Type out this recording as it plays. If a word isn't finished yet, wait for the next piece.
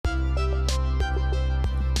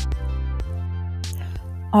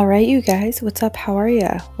All right, you guys, what's up? How are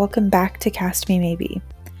ya? Welcome back to Cast Me Maybe.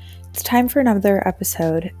 It's time for another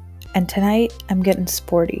episode, and tonight I'm getting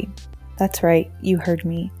sporty. That's right, you heard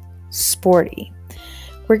me. Sporty.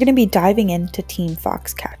 We're going to be diving into Team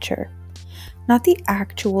Foxcatcher. Not the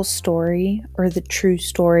actual story or the true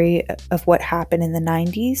story of what happened in the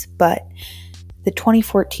 90s, but the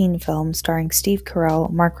 2014 film starring Steve Carell,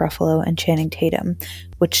 Mark Ruffalo, and Channing Tatum,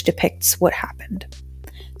 which depicts what happened.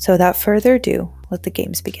 So without further ado, let the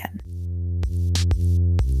games begin.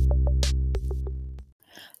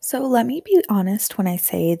 So let me be honest when I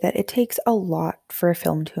say that it takes a lot for a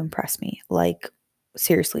film to impress me. Like,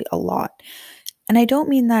 seriously, a lot. And I don't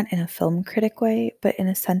mean that in a film critic way, but in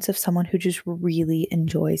a sense of someone who just really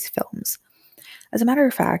enjoys films. As a matter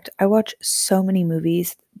of fact, I watch so many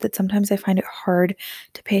movies that sometimes I find it hard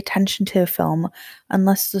to pay attention to a film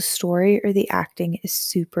unless the story or the acting is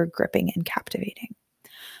super gripping and captivating.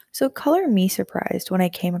 So, color me surprised when I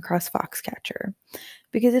came across Foxcatcher,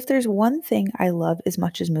 because if there's one thing I love as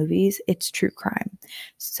much as movies, it's true crime.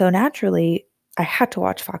 So, naturally, I had to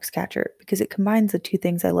watch Foxcatcher because it combines the two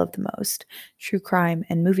things I love the most, true crime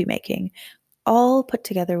and movie making, all put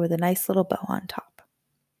together with a nice little bow on top.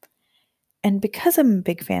 And because I'm a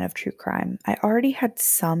big fan of true crime, I already had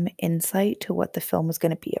some insight to what the film was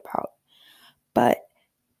going to be about. But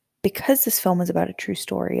because this film is about a true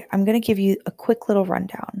story, I'm going to give you a quick little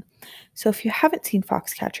rundown. So if you haven't seen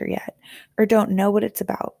Foxcatcher yet or don't know what it's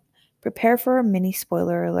about, prepare for a mini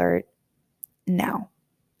spoiler alert now.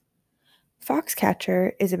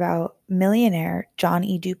 Foxcatcher is about millionaire John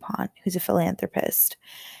E. DuPont, who's a philanthropist,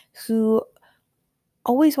 who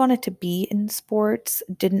always wanted to be in sports,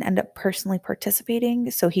 didn't end up personally participating,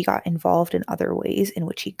 so he got involved in other ways in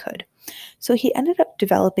which he could. So he ended up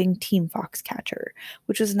developing Team Foxcatcher,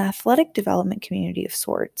 which was an athletic development community of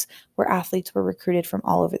sorts where athletes were recruited from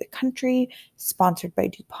all over the country, sponsored by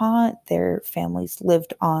DuPont. Their families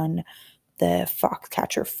lived on the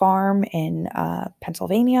Foxcatcher farm in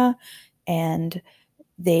Pennsylvania, and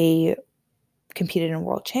they competed in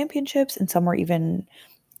world championships, and some were even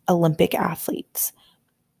Olympic athletes.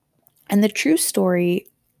 And the true story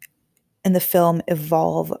in the film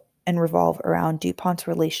evolve and revolve around DuPont's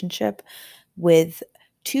relationship with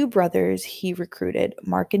two brothers he recruited,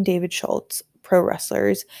 Mark and David Schultz, pro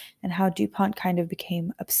wrestlers, and how DuPont kind of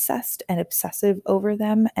became obsessed and obsessive over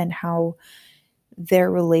them, and how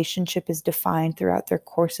their relationship is defined throughout their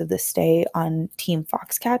course of the stay on Team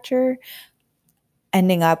Foxcatcher,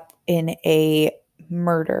 ending up in a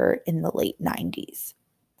murder in the late 90s.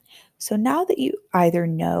 So now that you either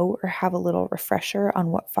know or have a little refresher on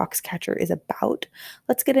what Foxcatcher is about,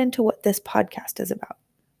 let's get into what this podcast is about,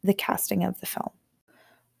 the casting of the film.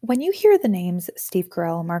 When you hear the names Steve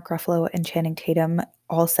Carell, Mark Ruffalo, and Channing Tatum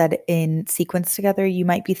all said in sequence together, you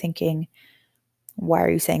might be thinking, why are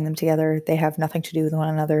you saying them together? They have nothing to do with one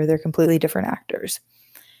another. They're completely different actors.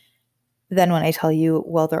 Then when I tell you,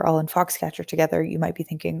 well, they're all in Foxcatcher together, you might be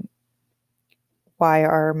thinking, why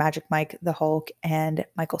are Magic Mike, the Hulk, and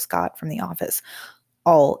Michael Scott from The Office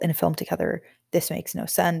all in a film together? This makes no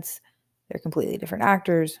sense. They're completely different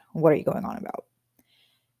actors. What are you going on about?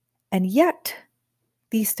 And yet,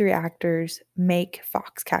 these three actors make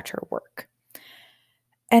Foxcatcher work.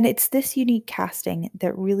 And it's this unique casting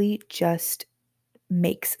that really just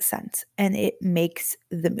makes sense, and it makes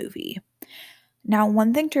the movie. Now,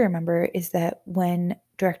 one thing to remember is that when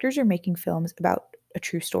directors are making films about a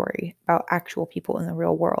true story, about actual people in the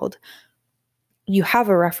real world, you have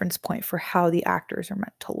a reference point for how the actors are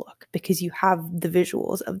meant to look because you have the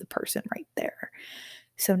visuals of the person right there.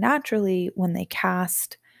 So naturally, when they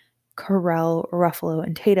cast Carell, Ruffalo,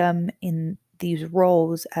 and Tatum in these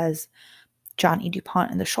roles as John E.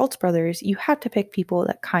 DuPont and the Schultz brothers, you had to pick people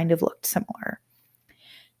that kind of looked similar.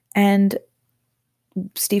 And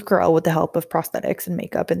Steve Carell, with the help of prosthetics and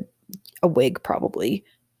makeup and a wig probably,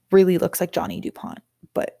 really looks like Johnny DuPont.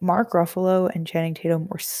 But Mark Ruffalo and Channing Tatum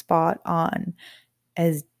were spot on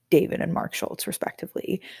as David and Mark Schultz,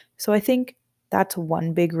 respectively. So I think that's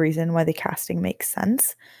one big reason why the casting makes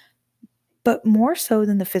sense. But more so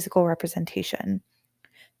than the physical representation,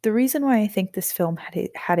 the reason why I think this film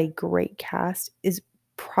had a great cast is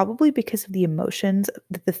probably because of the emotions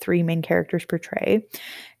that the three main characters portray,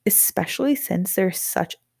 especially since there's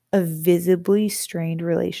such a visibly strained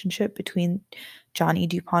relationship between Johnny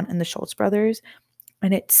DuPont and the Schultz brothers,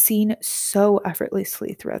 and it's seen so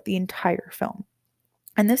effortlessly throughout the entire film.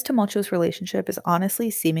 And this tumultuous relationship is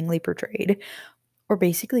honestly seemingly portrayed or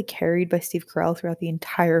basically carried by Steve Carell throughout the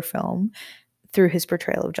entire film through his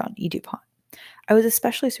portrayal of John E. DuPont. I was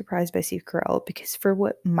especially surprised by Steve Carell because for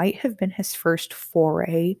what might have been his first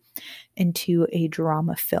foray into a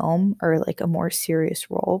drama film or like a more serious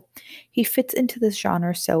role, he fits into this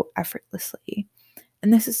genre so effortlessly.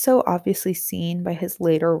 And this is so obviously seen by his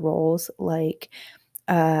later roles, like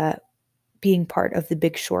uh, being part of The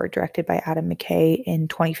Big Short, directed by Adam McKay in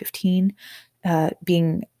 2015,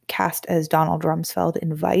 being cast as Donald Rumsfeld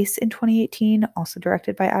in Vice in 2018, also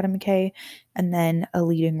directed by Adam McKay, and then a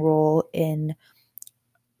leading role in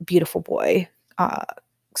Beautiful Boy, uh,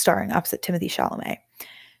 starring opposite Timothy Chalamet.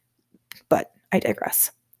 But I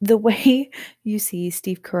digress. The way you see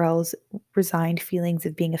Steve Carell's resigned feelings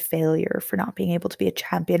of being a failure for not being able to be a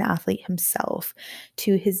champion athlete himself,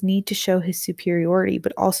 to his need to show his superiority,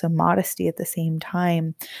 but also modesty at the same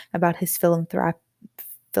time about his philanthropic,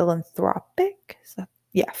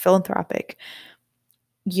 philanthropic,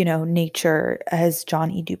 nature as John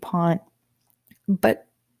E. DuPont, but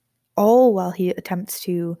all while he attempts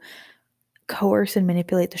to coerce and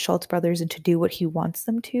manipulate the Schultz brothers into do what he wants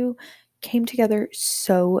them to, came together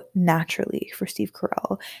so naturally for Steve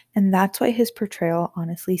Carell. And that's why his portrayal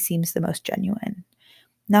honestly seems the most genuine.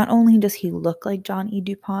 Not only does he look like John E.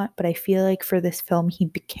 DuPont, but I feel like for this film, he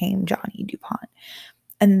became John E. DuPont.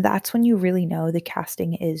 And that's when you really know the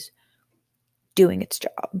casting is doing its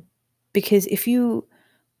job. Because if you,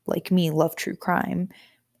 like me, love true crime,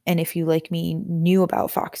 and if you, like me, knew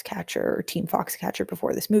about Foxcatcher or Team Foxcatcher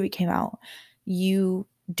before this movie came out, you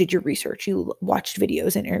did your research. You watched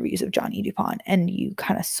videos and interviews of John E. DuPont, and you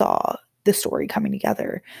kind of saw the story coming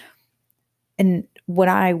together. And when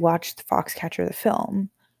I watched Foxcatcher, the film,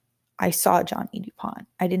 I saw John E. DuPont.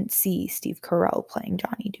 I didn't see Steve Carell playing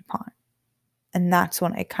John E. DuPont. And that's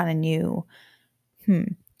when I kind of knew,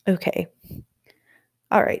 okay,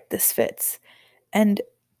 all right, this fits. And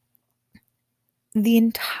the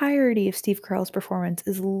entirety of Steve Carell's performance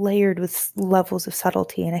is layered with levels of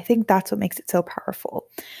subtlety, and I think that's what makes it so powerful.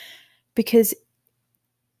 Because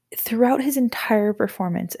throughout his entire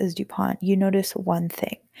performance as DuPont, you notice one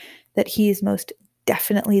thing, that he is most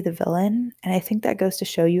definitely the villain, and I think that goes to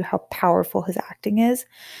show you how powerful his acting is,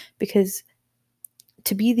 because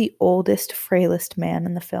to be the oldest, frailest man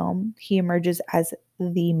in the film, he emerges as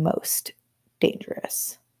the most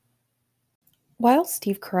dangerous. While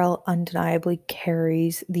Steve Carell undeniably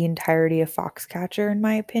carries the entirety of Foxcatcher, in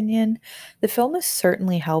my opinion, the film is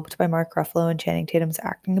certainly helped by Mark Ruffalo and Channing Tatum's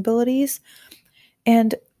acting abilities.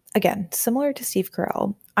 And again, similar to Steve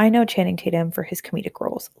Carell, I know Channing Tatum for his comedic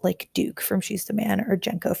roles, like Duke from She's the Man or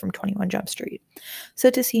Jenko from 21 Jump Street. So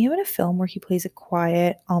to see him in a film where he plays a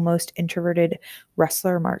quiet, almost introverted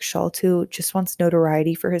wrestler, Mark Schultz, who just wants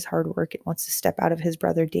notoriety for his hard work and wants to step out of his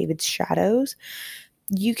brother David's shadows,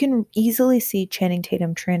 you can easily see Channing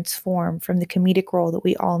Tatum transform from the comedic role that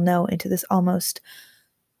we all know into this almost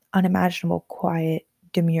unimaginable, quiet,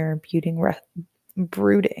 demure,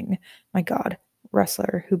 brooding, my God,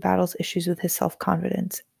 wrestler who battles issues with his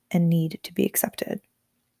self-confidence and need to be accepted.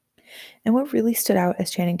 And what really stood out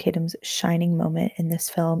as Channing Tatum's shining moment in this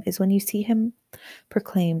film is when you see him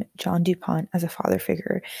proclaim John DuPont as a father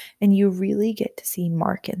figure, and you really get to see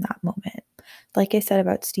Mark in that moment. Like I said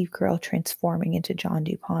about Steve Carell transforming into John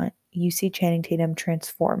DuPont, you see Channing Tatum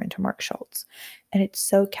transform into Mark Schultz. And it's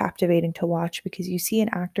so captivating to watch because you see an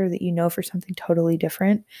actor that you know for something totally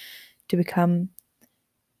different to become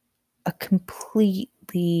a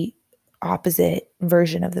completely opposite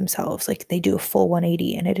version of themselves. Like they do a full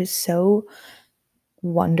 180, and it is so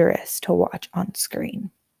wondrous to watch on screen.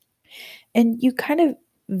 And you kind of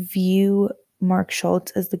view Mark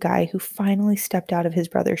Schultz as the guy who finally stepped out of his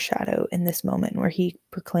brother's shadow in this moment where he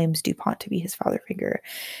proclaims DuPont to be his father figure.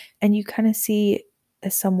 And you kind of see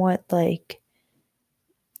a somewhat like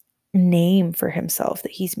name for himself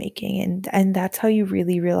that he's making. And that's how you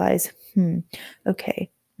really realize,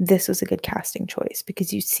 okay, this was a good casting choice,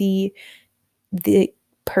 because you see the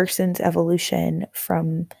person's evolution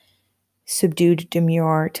from subdued,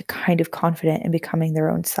 demure to kind of confident and becoming their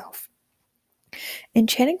own self. And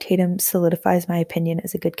Channing Tatum solidifies my opinion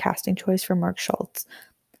as a good casting choice for Mark Schultz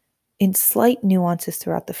in slight nuances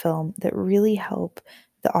throughout the film that really help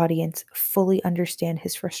the audience fully understand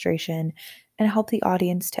his frustration and help the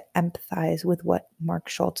audience to empathize with what Mark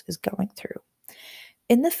Schultz is going through.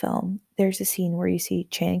 In the film, there's a scene where you see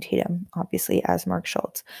Channing Tatum, obviously as Mark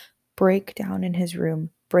Schultz, break down in his room,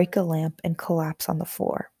 break a lamp, and collapse on the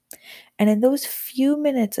floor. And in those few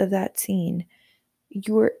minutes of that scene,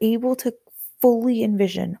 you were able to fully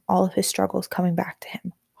envision all of his struggles coming back to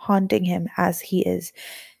him, haunting him as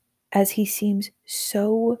he seems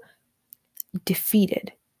so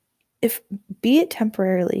defeated, if be it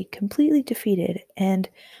temporarily, completely defeated, and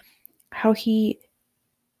how he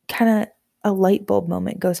kind of a light bulb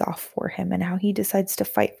moment goes off for him and how he decides to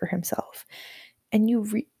fight for himself. and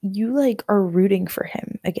you like are rooting for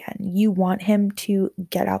him again. You want him to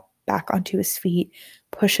get up back onto his feet,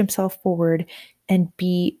 push himself forward, and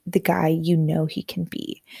be the guy you know he can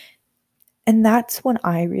be. And that's when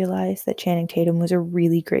I realized that Channing Tatum was a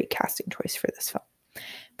really great casting choice for this film.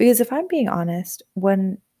 Because if I'm being honest,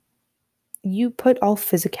 when you put all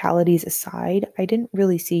physicalities aside, I didn't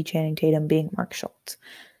really see Channing Tatum being Mark Schultz.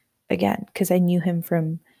 Again, because I knew him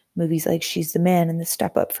from movies like She's the Man and the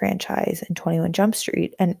Step Up franchise and 21 Jump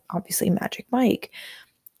Street and obviously Magic Mike.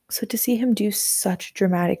 So to see him do such a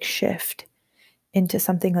dramatic shift into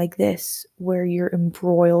something like this, where you're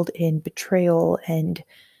embroiled in betrayal and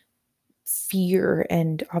fear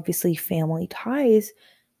and obviously family ties,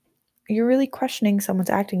 you're really questioning someone's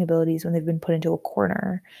acting abilities when they've been put into a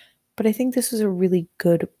corner. But I think this was a really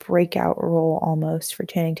good breakout role almost for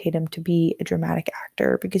Channing Tatum to be a dramatic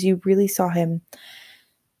actor because you really saw him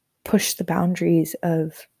push the boundaries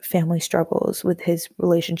of family struggles with his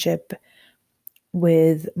relationship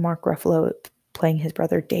with Mark Ruffalo playing his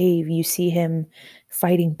brother Dave. You see him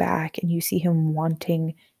fighting back and you see him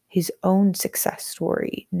wanting his own success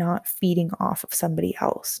story, not feeding off of somebody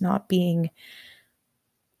else, not being,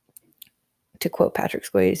 to quote Patrick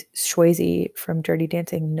Swayze from Dirty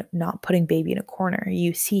Dancing, not putting baby in a corner.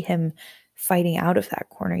 You see him fighting out of that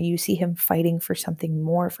corner. You see him fighting for something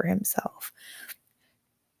more for himself.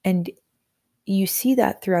 And you see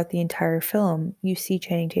that throughout the entire film. You see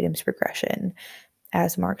Channing Tatum's progression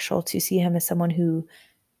as Mark Schultz. You see him as someone who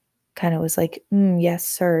kind of was like, yes,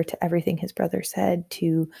 sir, to everything his brother said,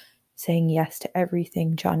 to saying yes to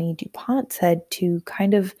everything Johnny DuPont said, to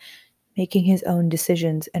kind of making his own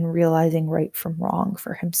decisions and realizing right from wrong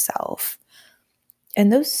for himself.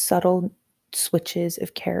 And those subtle switches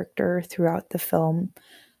of character throughout the film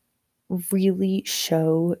really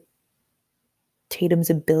show Tatum's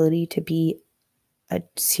ability to be a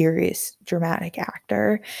serious dramatic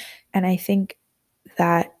actor. And I think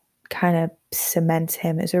that kind of cements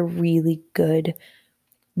him as a really good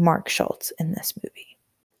Mark Schultz in this movie.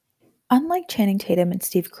 Unlike Channing Tatum and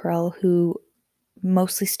Steve Carell, who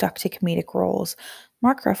mostly stuck to comedic roles,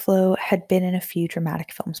 Mark Ruffalo had been in a few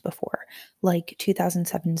dramatic films before, like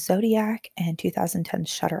 2007's Zodiac and 2010's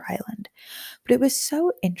Shutter Island. But it was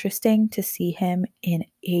so interesting to see him in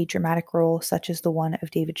a dramatic role such as the one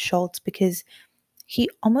of David Schultz because he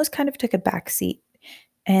almost kind of took a back seat.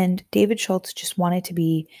 And David Schultz just wanted to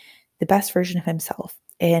be the best version of himself.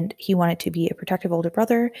 And he wanted to be a protective older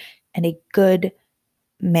brother and a good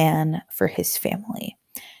man for his family.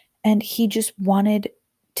 And he just wanted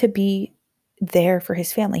to be there for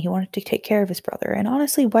his family. He wanted to take care of his brother. And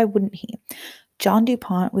honestly, why wouldn't he? John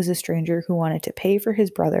DuPont was a stranger who wanted to pay for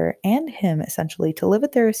his brother and him essentially to live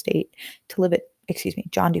at their estate, to live at,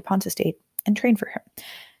 John DuPont's estate and train for him.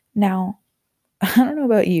 Now, I don't know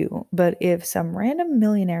about you, but if some random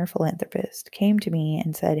millionaire philanthropist came to me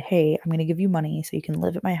and said, hey, I'm going to give you money so you can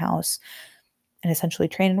live at my house and essentially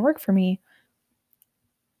train and work for me,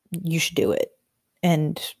 you should do it.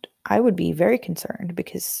 And I would be very concerned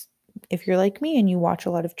because if you're like me and you watch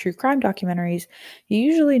a lot of true crime documentaries, you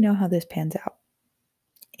usually know how this pans out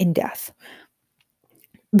in death.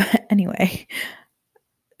 But anyway,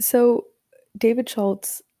 so David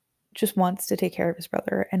Schultz just wants to take care of his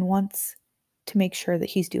brother and wants to make sure that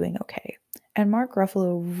he's doing okay. And Mark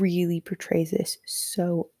Ruffalo really portrays this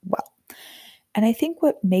so well. And I think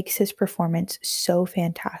what makes his performance so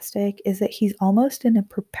fantastic is that he's almost in a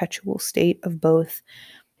perpetual state of both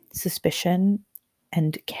suspicion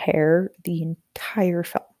and care the entire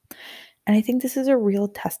film. And I think this is a real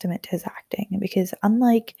testament to his acting because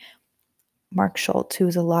unlike Mark Schultz, who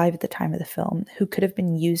was alive at the time of the film, who could have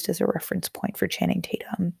been used as a reference point for Channing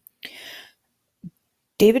Tatum,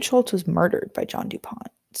 David Schultz was murdered by John DuPont.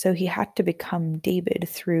 So he had to become David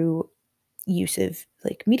through use of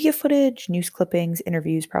like media footage, news clippings,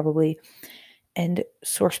 interviews probably, and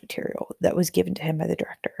source material that was given to him by the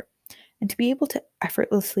director. And to be able to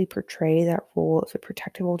effortlessly portray that role of a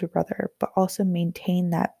protective older brother, but also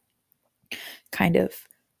maintain that kind of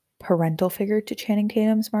parental figure to Channing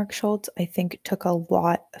Tatum's Mark Schultz, I think took a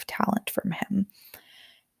lot of talent from him.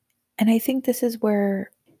 And I think this is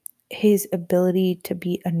where his ability to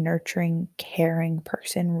be a nurturing, caring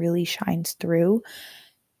person really shines through.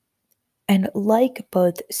 And like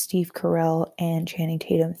both Steve Carell and Channing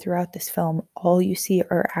Tatum throughout this film, all you see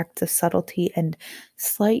are acts of subtlety and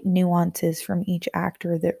slight nuances from each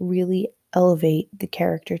actor that really elevate the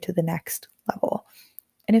character to the next level.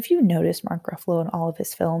 And if you notice Mark Ruffalo in all of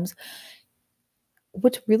his films,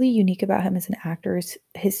 what's really unique about him as an actor is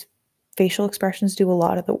his facial expressions do a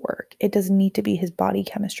lot of the work. It doesn't need to be his body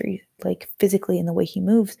chemistry, like physically in the way he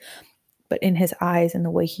moves, but in his eyes and the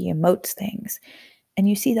way he emotes things. And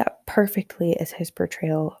you see that perfectly as his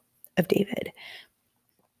portrayal of David.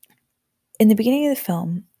 In the beginning of the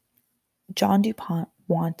film, John DuPont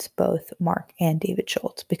wants both Mark and David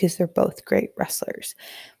Schultz because they're both great wrestlers.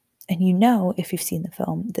 And you know, if you've seen the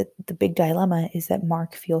film, that the big dilemma is that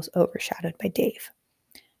Mark feels overshadowed by Dave.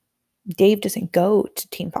 Dave doesn't go to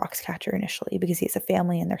Team Foxcatcher initially because he has a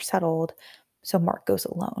family and they're settled. So Mark goes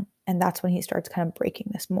alone. And that's when he starts kind of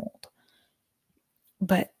breaking this mold.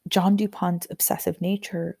 But John DuPont's obsessive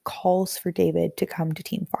nature calls for David to come to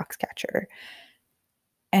Team Foxcatcher.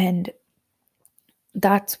 And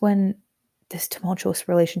that's when this tumultuous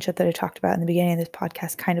relationship that I talked about in the beginning of this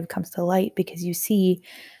podcast kind of comes to light, because you see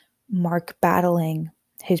Mark battling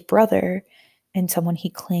his brother and someone he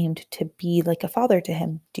claimed to be like a father to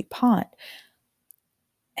him, DuPont.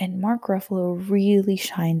 And Mark Ruffalo really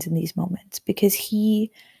shines in these moments because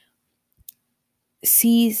he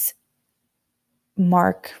sees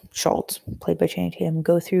Mark Schultz, played by Channing Tatum,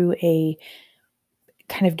 go through a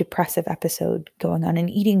kind of depressive episode, going on an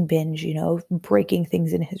eating binge, breaking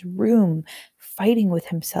things in his room, fighting with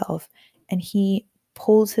himself. And he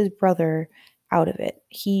pulls his brother out of it.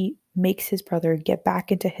 He makes his brother get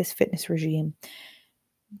back into his fitness regime,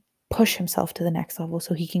 push himself to the next level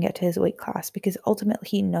so he can get to his weight class, because ultimately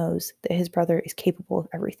he knows that his brother is capable of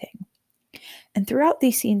everything. And throughout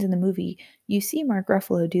these scenes in the movie, you see Mark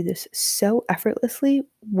Ruffalo do this so effortlessly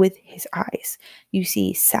with his eyes. You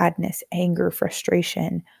see sadness, anger,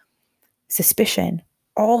 frustration, suspicion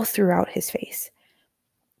all throughout his face.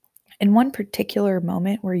 And one particular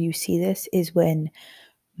moment where you see this is when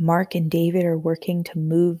Mark and David are working to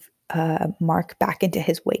move Mark back into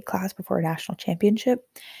his weight class before a national championship.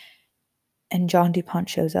 And John DuPont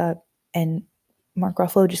shows up, and Mark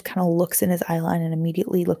Ruffalo just kind of looks in his eye line and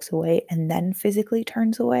immediately looks away and then physically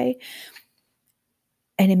turns away.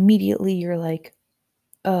 And immediately you're like,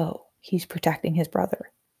 oh, he's protecting his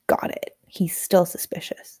brother. Got it. He's still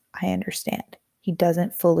suspicious. I understand. He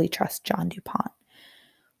doesn't fully trust John DuPont.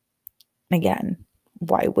 Again,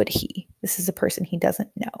 why would he? This is a person he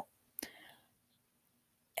doesn't know.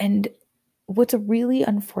 And what's really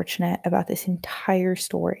unfortunate about this entire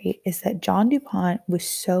story is that John DuPont was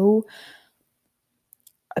so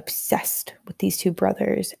obsessed with these two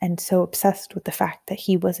brothers and so obsessed with the fact that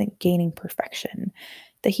he wasn't gaining perfection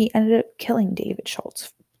that he ended up killing David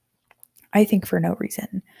Schultz, I think for no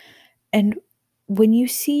reason. And when you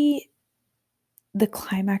see the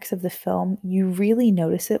climax of the film, you really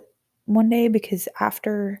notice it one day, because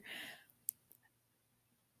after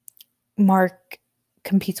Mark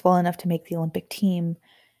competes well enough to make the Olympic team,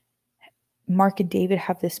 Mark and David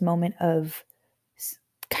have this moment of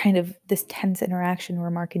kind of this tense interaction where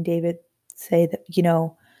Mark and David say that,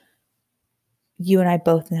 you and I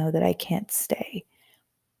both know that I can't stay.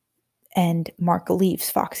 And Mark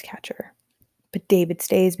leaves Foxcatcher, but David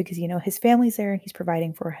stays because, his family's there and he's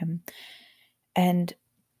providing for him. And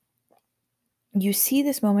you see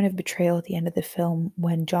this moment of betrayal at the end of the film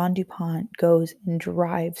when John DuPont goes and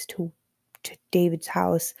drives to David's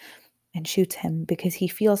house and shoots him because he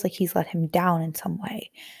feels like he's let him down in some way.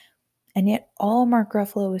 And yet all Mark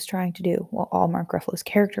Ruffalo was trying to do, all Mark Ruffalo's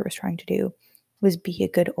character was trying to do, was be a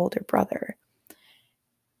good older brother.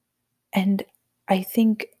 And I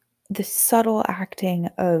think the subtle acting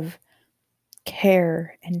of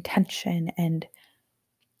care and tension and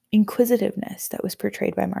inquisitiveness that was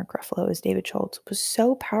portrayed by Mark Ruffalo as David Schultz was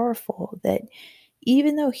so powerful that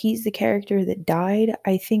even though he's the character that died,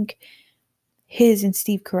 I think his and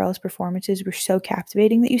Steve Carell's performances were so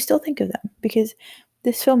captivating that you still think of them, because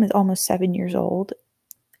this film is almost 7 years old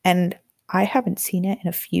and I haven't seen it in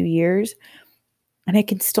a few years, and I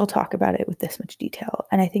can still talk about it with this much detail.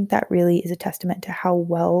 And I think that really is a testament to how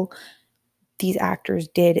well these actors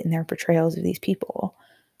did in their portrayals of these people.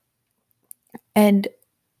 And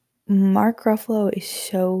Mark Ruffalo is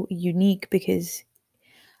so unique because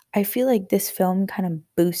I feel like this film kind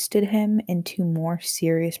of boosted him into more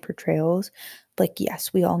serious portrayals. Like,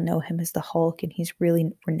 yes, we all know him as the Hulk and he's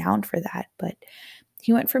really renowned for that, but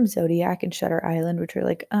he went from Zodiac and Shutter Island, which are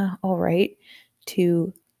like, all right,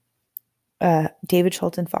 to David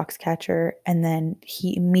Schultz and Foxcatcher, and then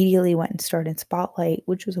he immediately went and starred in Spotlight,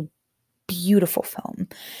 which was a beautiful film.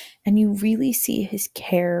 And you really see his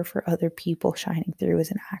care for other people shining through as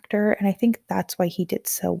an actor. And I think that's why he did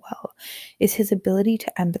so well, is his ability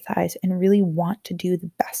to empathize and really want to do the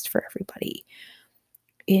best for everybody.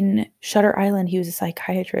 In Shutter Island, he was a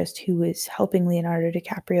psychiatrist who was helping Leonardo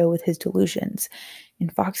DiCaprio with his delusions. In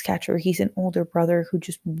Foxcatcher, he's an older brother who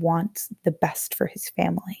just wants the best for his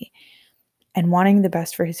family. And wanting the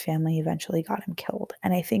best for his family eventually got him killed.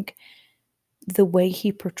 And I think the way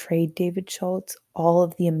he portrayed David Schultz, all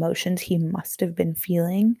of the emotions he must have been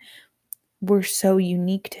feeling were so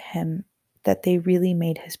unique to him that they really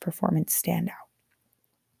made his performance stand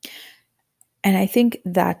out. And I think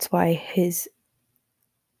that's why his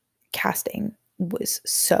casting was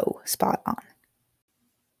so spot on.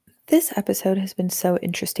 This episode has been so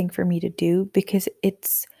interesting for me to do because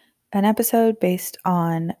it's an episode based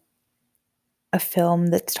on a film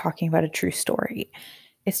that's talking about a true story.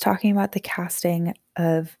 It's talking about the casting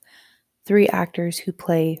of 3 actors who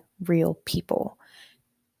play real people.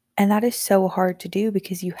 And that is so hard to do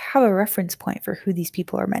because you have a reference point for who these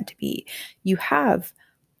people are meant to be. You have,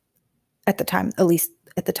 at the time, at least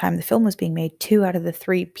at the time the film was being made, 2 out of the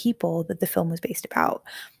 3 people that the film was based about.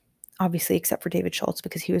 Obviously, except for David Schultz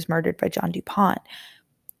because he was murdered by John DuPont.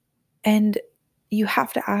 And you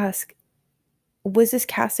have to ask, was this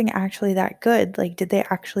casting actually that good? Like, did they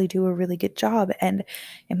actually do a really good job? And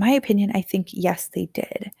in my opinion, I think yes, they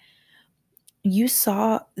did. You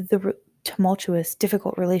saw the tumultuous,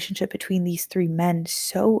 difficult relationship between these 3 men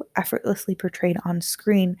so effortlessly portrayed on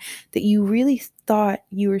screen that you really thought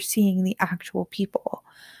you were seeing the actual people.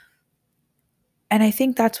 And I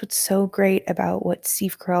think that's what's so great about what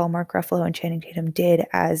Steve Carell, Mark Ruffalo, and Channing Tatum did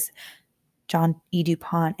as John E.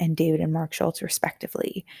 DuPont and David and Mark Schultz,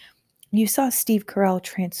 respectively. You saw Steve Carell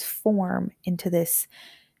transform into this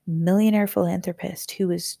millionaire philanthropist who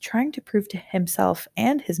was trying to prove to himself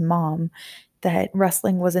and his mom that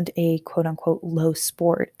wrestling wasn't a quote unquote low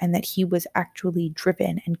sport and that he was actually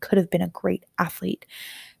driven and could have been a great athlete.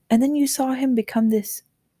 And then you saw him become this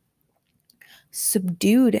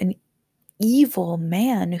subdued and evil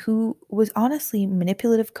man who was honestly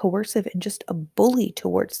manipulative, coercive, and just a bully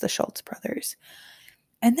towards the Schultz brothers.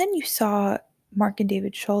 And then you saw Mark and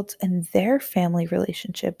David Schultz and their family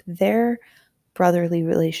relationship, their brotherly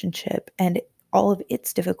relationship, and all of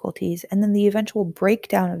its difficulties, and then the eventual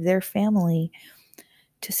breakdown of their family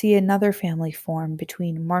to see another family form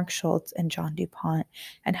between Mark Schultz and John DuPont,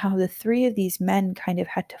 and how the 3 of these men kind of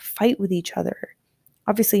had to fight with each other.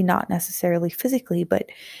 Obviously, not necessarily physically, but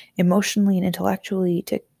emotionally and intellectually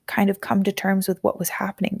to kind of come to terms with what was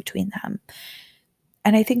happening between them.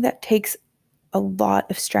 And I think that takes a lot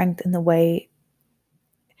of strength in the way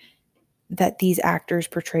that these actors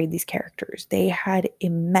portrayed these characters. They had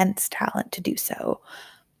immense talent to do so.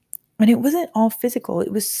 And it wasn't all physical,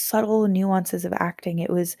 it was subtle nuances of acting. It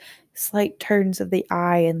was slight turns of the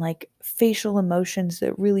eye and like facial emotions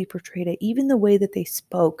that really portrayed it. Even the way that they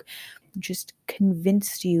spoke just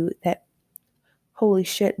convinced you that, holy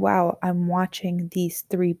shit, wow, I'm watching these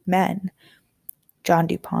 3 men, John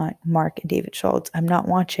DuPont, Mark, and David Schultz. I'm not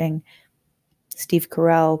watching Steve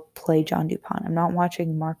Carell play John DuPont. I'm not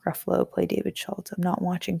watching Mark Ruffalo play David Schultz. I'm not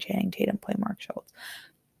watching Channing Tatum play Mark Schultz.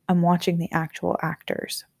 I'm watching the actual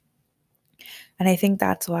actors. And I think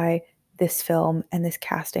that's why this film and this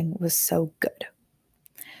casting was so good.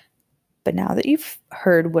 But now that you've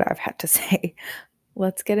heard what I've had to say,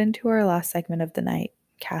 let's get into our last segment of the night,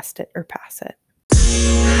 Cast It or Pass It.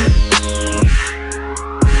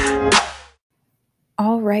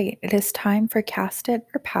 All right, it is time for Cast It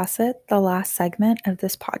or Pass It, the last segment of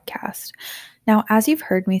this podcast. Now, as you've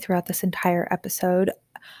heard me throughout this entire episode,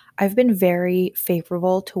 I've been very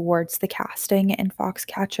favorable towards the casting in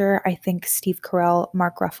Foxcatcher. I think Steve Carell,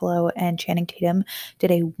 Mark Ruffalo, and Channing Tatum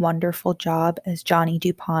did a wonderful job as Johnny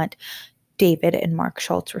DuPont, David, and Mark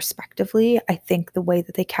Schultz, respectively. I think the way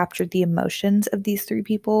that they captured the emotions of these 3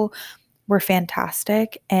 people were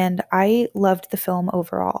fantastic, and I loved the film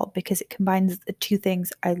overall because it combines the 2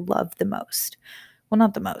 things I love the most. Well,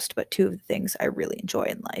 not the most, but 2 of the things I really enjoy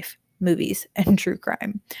in life: movies and true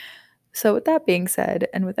crime. So with that being said,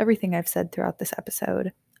 and with everything I've said throughout this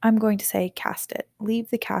episode, I'm going to say cast it. Leave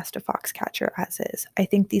the cast of Foxcatcher as is. I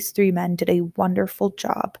think these 3 men did a wonderful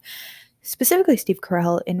job, specifically Steve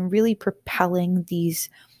Carell, in really propelling these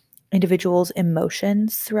individuals'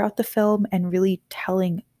 emotions throughout the film and really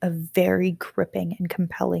telling a very gripping and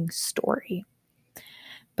compelling story.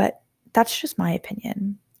 But that's just my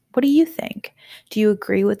opinion. What do you think? Do you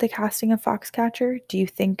agree with the casting of Foxcatcher? Do you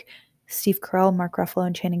think Steve Carell, Mark Ruffalo,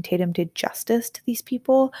 and Channing Tatum did justice to these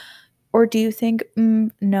people? Or do you think,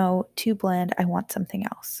 no, too bland, I want something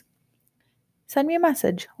else? Send me a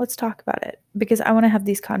message. Let's talk about it because I want to have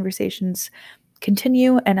these conversations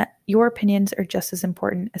continue, and your opinions are just as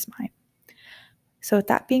important as mine. So with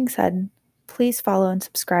that being said, please follow and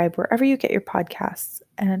subscribe wherever you get your podcasts.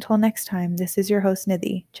 And until next time, this is your host,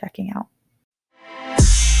 Nidhi, checking out.